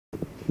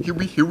Here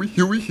we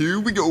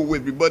go,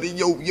 everybody.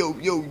 Yo,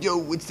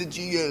 it's the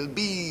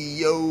GLB,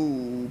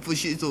 yo, for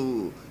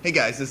shizzle. Hey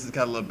guys, this is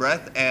Kyaaaa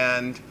Breath,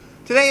 and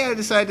today I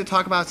decided to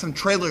talk about some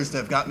trailers that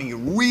have got me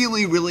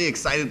really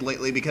excited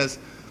lately, because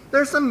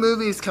there's some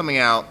movies coming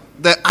out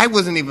that I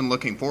wasn't even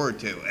looking forward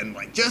to, and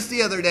like just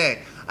the other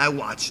day, I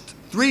watched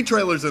 3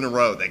 trailers in a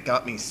row that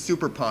got me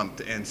super pumped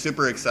and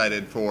super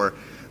excited for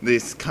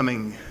this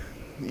coming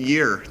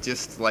year,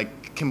 just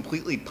like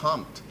completely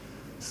pumped.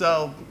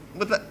 So,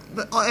 with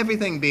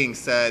everything being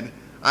said,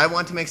 I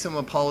want to make some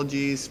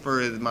apologies for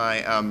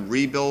my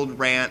rebuild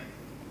rant.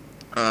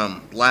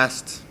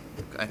 Last,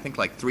 I think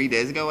like 3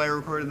 days ago I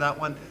recorded that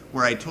one,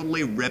 where I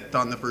totally ripped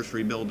on the first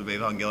rebuild of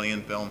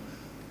Evangelion film.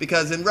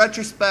 Because in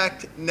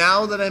retrospect,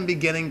 now that I'm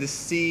beginning to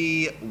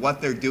see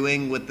what they're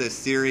doing with this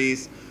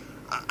series,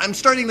 I'm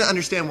starting to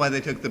understand why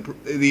they took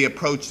the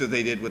approach that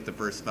they did with the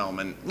first film.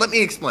 And let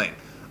me explain.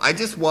 I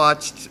just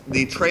watched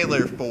the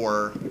trailer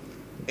for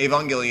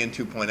Evangelion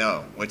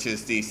 2.0, which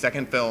is the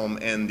second film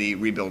in the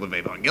Rebuild of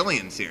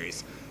Evangelion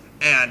series.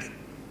 And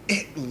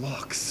it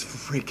looks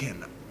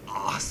freaking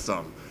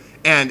awesome.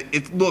 And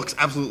it looks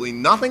absolutely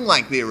nothing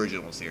like the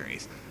original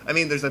series. I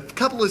mean, there's a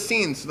couple of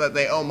scenes that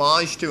they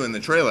homage to in the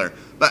trailer,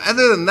 but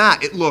other than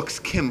that, it looks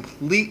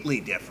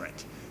completely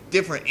different.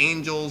 Different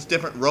angels,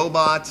 different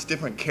robots,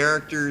 different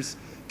characters,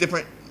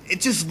 it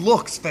just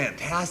looks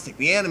fantastic.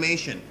 The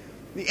animation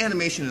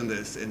in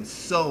this is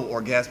so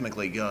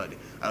orgasmically good.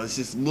 I was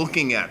just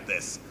looking at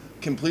this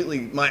completely,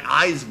 my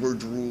eyes were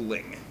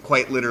drooling,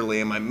 quite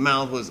literally, and my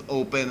mouth was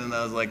open, and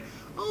I was like,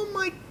 oh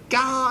my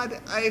God,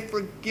 I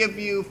forgive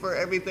you for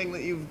everything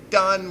that you've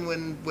done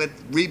with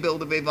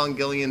Rebuild of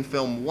Evangelion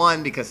Film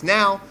 1, because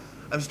now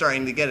I'm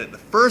starting to get it. The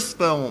first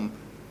film,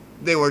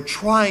 they were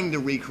trying to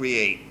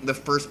recreate the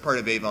first part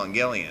of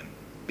Evangelion,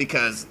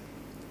 because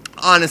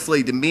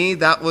honestly, to me,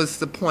 that was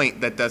the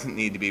point that doesn't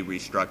need to be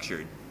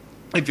restructured.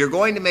 If you're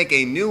going to make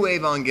a new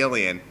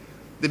Evangelion,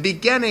 the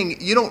beginning,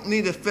 you don't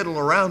need to fiddle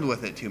around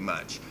with it too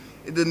much.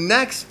 The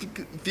next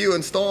few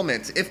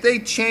installments, if they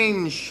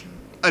change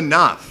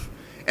enough,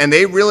 and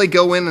they really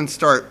go in and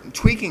start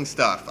tweaking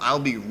stuff, I'll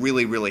be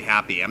really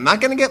happy. I'm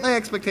not going to get my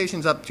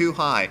expectations up too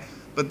high,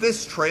 but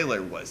this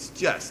trailer was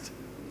just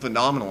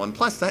phenomenal. And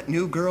plus, that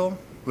new girl,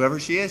 whoever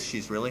she is,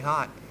 she's really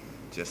hot.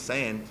 Just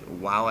saying.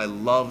 Wow, I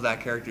love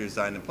that character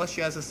design. And plus, she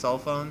has a cell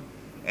phone.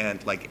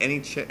 And like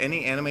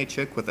any anime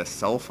chick with a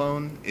cell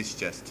phone is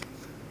just,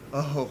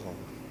 oh,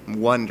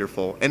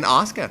 wonderful. And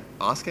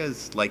Asuka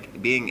is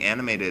like being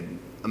animated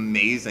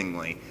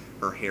amazingly.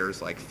 Her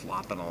hair's like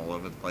flopping all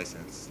over the place,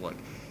 and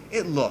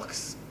it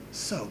looks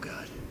so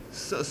good,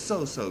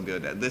 so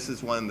good. This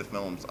is one of the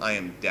films I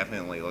am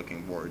definitely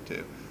looking forward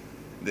to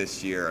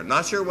this year. I'm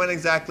not sure when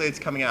exactly it's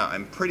coming out.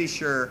 I'm pretty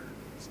sure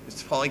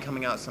it's probably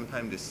coming out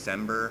sometime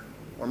December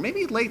or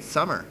maybe late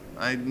summer.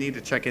 I need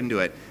to check into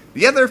it.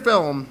 The other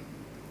film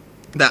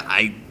that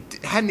I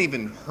hadn't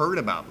even heard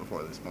about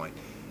before this point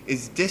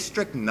is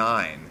District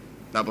 9.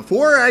 Now,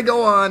 before I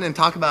go on and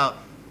talk about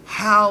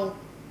how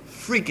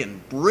freaking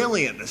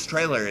brilliant this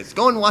trailer is,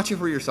 go and watch it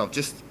for yourself.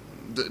 Just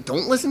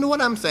don't listen to what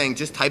I'm saying.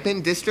 Just type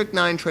in District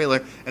 9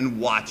 trailer and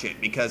watch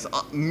it, because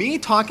me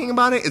talking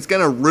about it is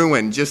going to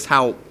ruin just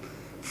how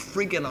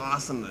freaking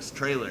awesome this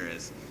trailer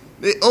is.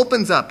 It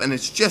opens up and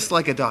it's just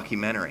like a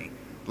documentary.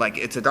 Like,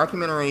 it's a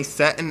documentary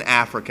set in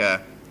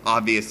Africa,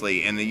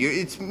 obviously, and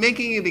it's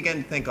making you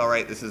begin to think, all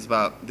right, this is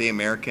about the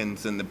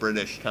Americans and the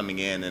British coming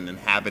in and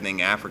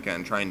inhabiting Africa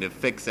and trying to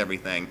fix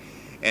everything.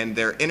 And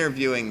they're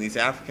interviewing these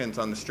Africans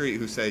on the street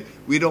who say,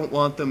 we don't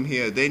want them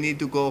here, they need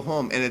to go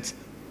home. And it's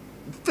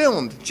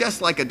filmed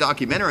just like a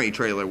documentary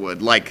trailer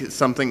would, like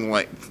something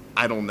like,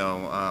 I don't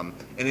know,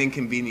 An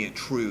Inconvenient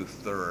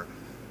Truth or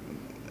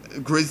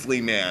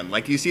Grizzly Man.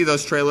 Like, you see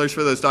those trailers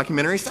for those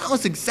documentaries? That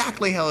was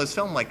exactly how it was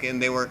filmed. Like,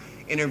 and they were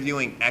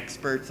interviewing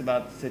experts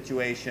about the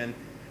situation.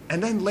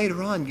 And then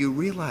later on, you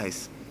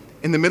realize,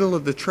 in the middle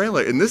of the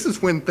trailer, and this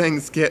is when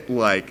things get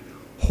like,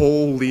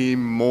 holy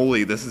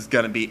moly, this is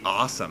going to be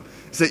awesome,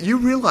 is that you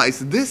realize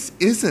this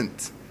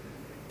isn't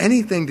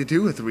anything to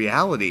do with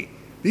reality.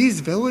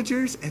 These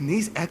villagers and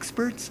these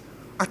experts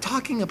are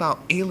talking about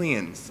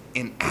aliens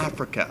in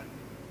Africa.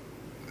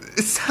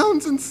 It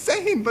sounds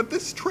insane, but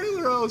this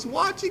trailer, I was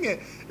watching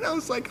it, and I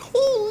was like,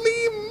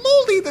 holy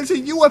moly, there's a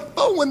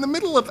UFO in the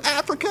middle of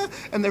Africa,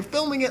 and they're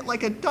filming it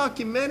like a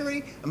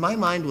documentary. And my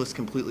mind was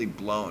completely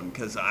blown,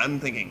 because I'm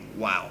thinking,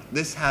 wow,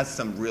 this has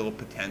some real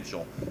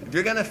potential. If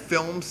you're going to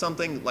film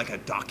something like a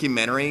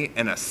documentary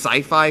and a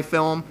sci-fi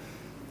film,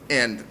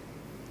 and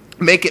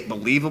make it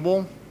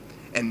believable,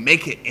 and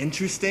make it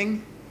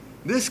interesting,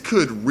 this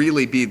could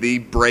really be the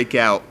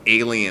breakout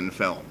alien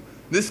film.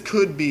 This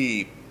could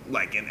be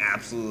like an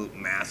absolute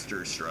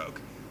masterstroke.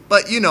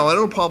 But, you know,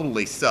 it'll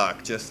probably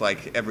suck, just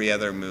like every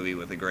other movie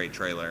with a great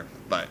trailer.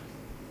 But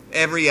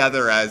every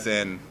other, as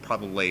in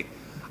probably,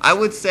 I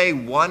would say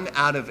 1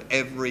 out of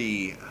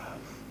every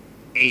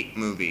 8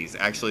 movies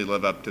actually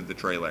live up to the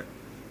trailer.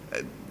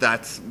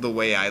 That's the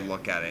way I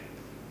look at it.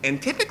 And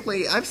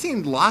typically, I've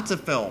seen lots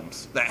of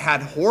films that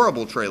had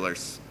horrible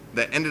trailers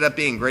that ended up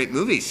being great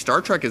movies.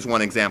 Star Trek is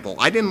one example.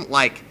 I didn't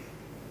like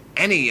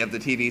any of the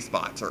TV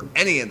spots or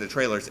any of the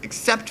trailers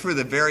except for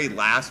the very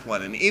last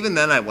one, and even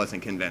then I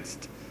wasn't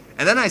convinced.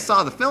 And then I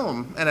saw the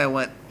film and I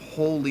went,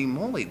 holy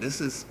moly,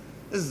 this is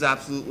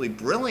absolutely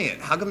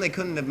brilliant. How come they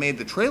couldn't have made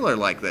the trailer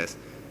like this?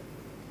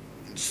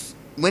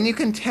 When you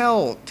can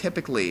tell,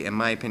 typically, in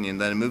my opinion,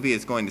 that a movie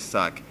is going to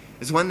suck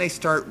is when they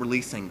start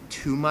releasing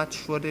too much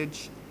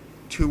footage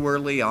too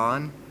early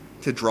on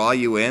to draw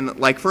you in.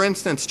 Like, for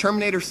instance,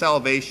 Terminator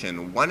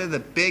Salvation, one of the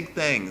big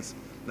things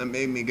that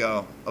made me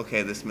go,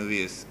 okay, this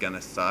movie is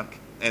gonna suck.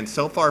 And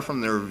so far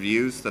from the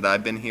reviews that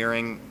I've been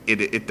hearing,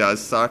 it does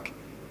suck.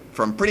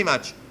 From pretty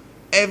much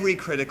every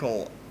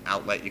critical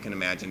outlet you can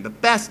imagine. The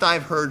best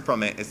I've heard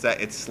from it is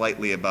that it's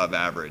slightly above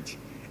average.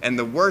 And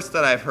the worst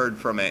that I've heard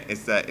from it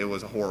is that it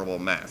was a horrible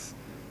mess.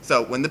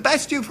 So when the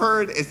best you've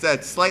heard is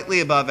that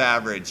slightly above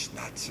average,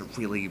 that's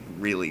really,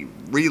 really,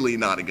 really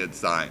not a good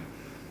sign.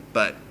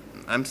 But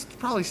I'm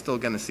probably still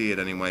going to see it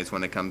anyways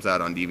when it comes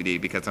out on DVD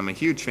because I'm a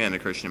huge fan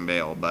of Christian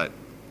Bale. But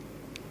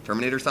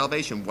Terminator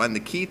Salvation, one of the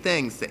key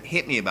things that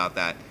hit me about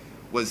that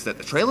was that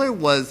the trailer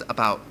was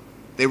about,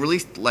 they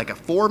released like a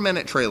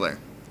 4-minute trailer.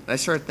 And I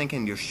started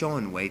thinking, you're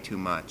showing way too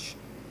much.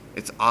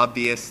 It's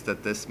obvious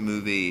that this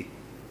movie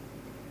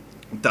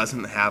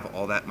doesn't have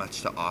all that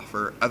much to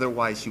offer.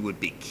 Otherwise, you would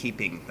be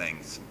keeping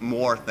things,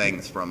 more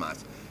things from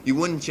us. You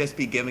wouldn't just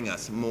be giving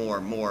us more.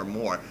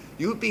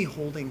 You would be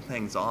holding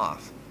things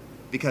off.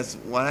 Because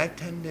what I've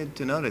tended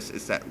to notice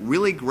is that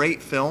really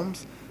great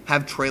films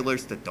have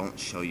trailers that don't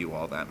show you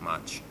all that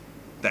much.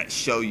 That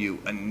show you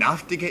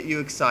enough to get you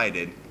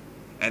excited,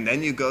 and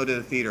then you go to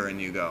the theater and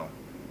you go,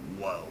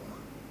 whoa.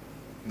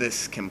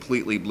 This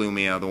completely blew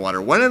me out of the water.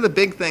 One of the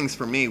big things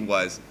for me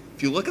was,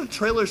 if you look at the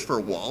trailers for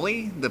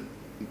WALL-E, the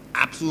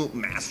absolute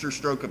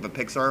masterstroke of a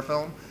Pixar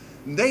film,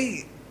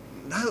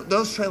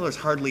 those trailers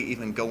hardly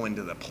even go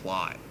into the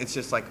plot. It's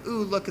just like,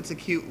 ooh, look, it's a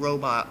cute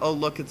robot. Oh,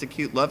 look, it's a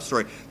cute love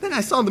story. Then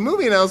I saw the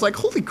movie and I was like,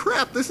 holy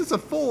crap, this is a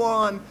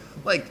full-on,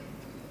 like,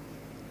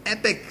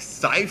 epic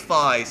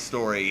sci-fi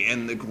story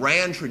in the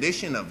grand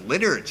tradition of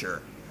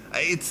literature.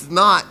 It's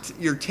not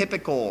your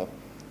typical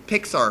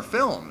Pixar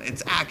film.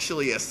 It's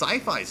actually a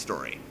sci-fi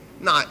story.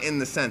 Not in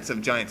the sense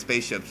of giant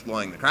spaceships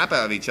blowing the crap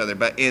out of each other,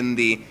 but in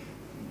the,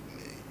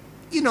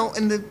 in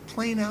the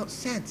plain out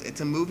sense.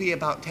 It's a movie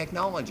about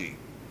technology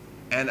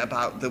and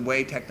about the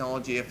way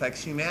technology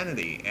affects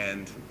humanity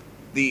and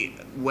the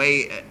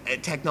way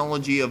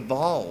technology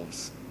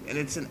evolves. And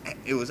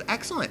it was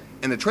excellent.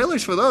 And the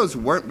trailers for those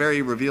weren't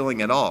very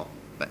revealing at all.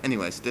 But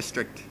anyways,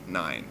 District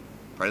 9.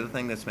 Part of the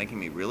thing that's making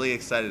me really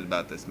excited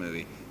about this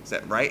movie is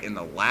that right in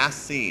the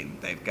last scene,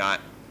 they've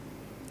got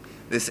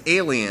this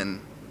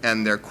alien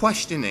and they're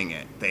questioning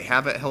it. They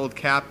have it held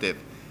captive.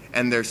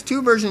 And there's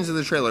two versions of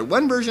the trailer.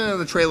 One version of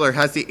the trailer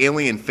has the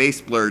alien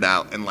face blurred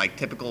out in like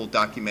typical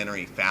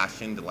documentary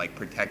fashion to like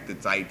protect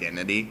its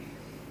identity.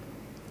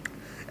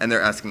 And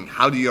they're asking,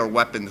 how do your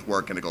weapons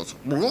work? And it goes,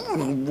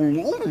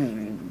 and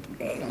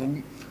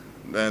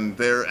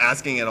they're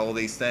asking it all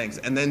these things.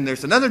 And then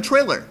there's another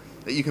trailer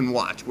that you can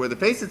watch where the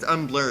face is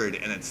unblurred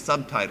and it's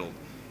subtitled.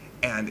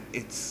 And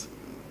it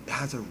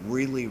has a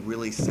really,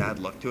 really sad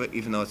look to it,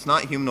 even though it's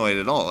not humanoid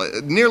at all.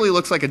 It nearly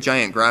looks like a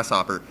giant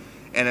grasshopper.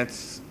 And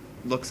it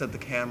looks at the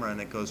camera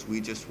and it goes, we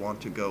just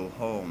want to go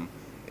home.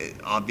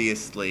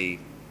 Obviously,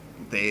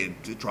 they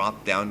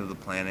dropped down to the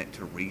planet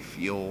to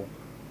refuel,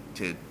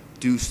 to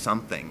do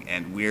something,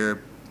 and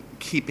we're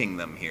keeping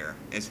them here,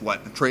 is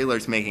what the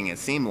trailer's making it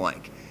seem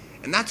like.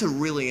 And that's a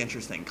really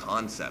interesting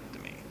concept to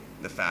me.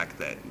 The fact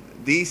that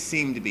these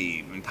seem to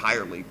be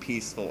entirely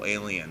peaceful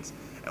aliens,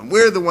 and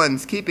we're the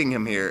ones keeping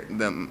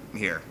them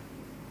here.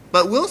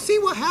 But we'll see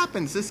what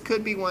happens. This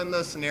could be one of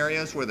those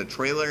scenarios where the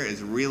trailer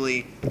is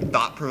really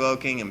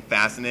thought-provoking and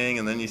fascinating,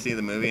 and then you see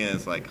the movie and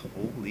it's like,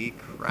 holy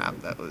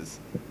crap, that was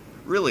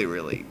really,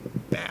 really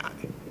bad.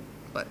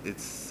 But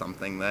it's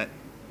something that,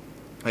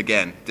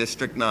 again,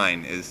 District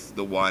 9 is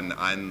the one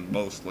I'm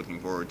most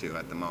looking forward to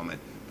at the moment.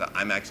 That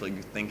I'm actually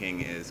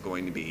thinking is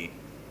going to be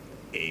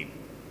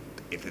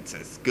if it's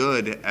as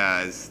good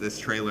as this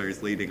trailer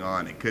is leading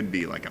on, it could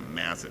be like a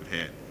massive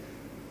hit.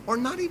 Or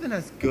not even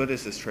as good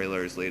as this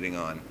trailer is leading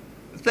on.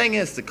 The thing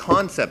is, the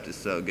concept is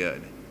so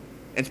good.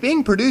 It's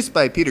being produced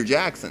by Peter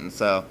Jackson,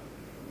 so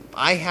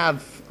I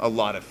have a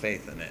lot of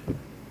faith in it.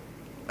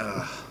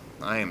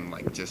 I am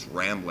like just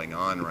rambling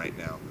on right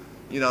now.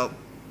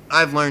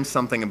 I've learned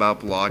something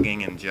about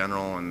blogging in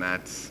general, and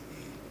that's,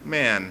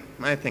 man,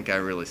 I think I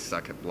really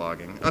suck at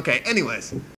blogging. Okay, anyways.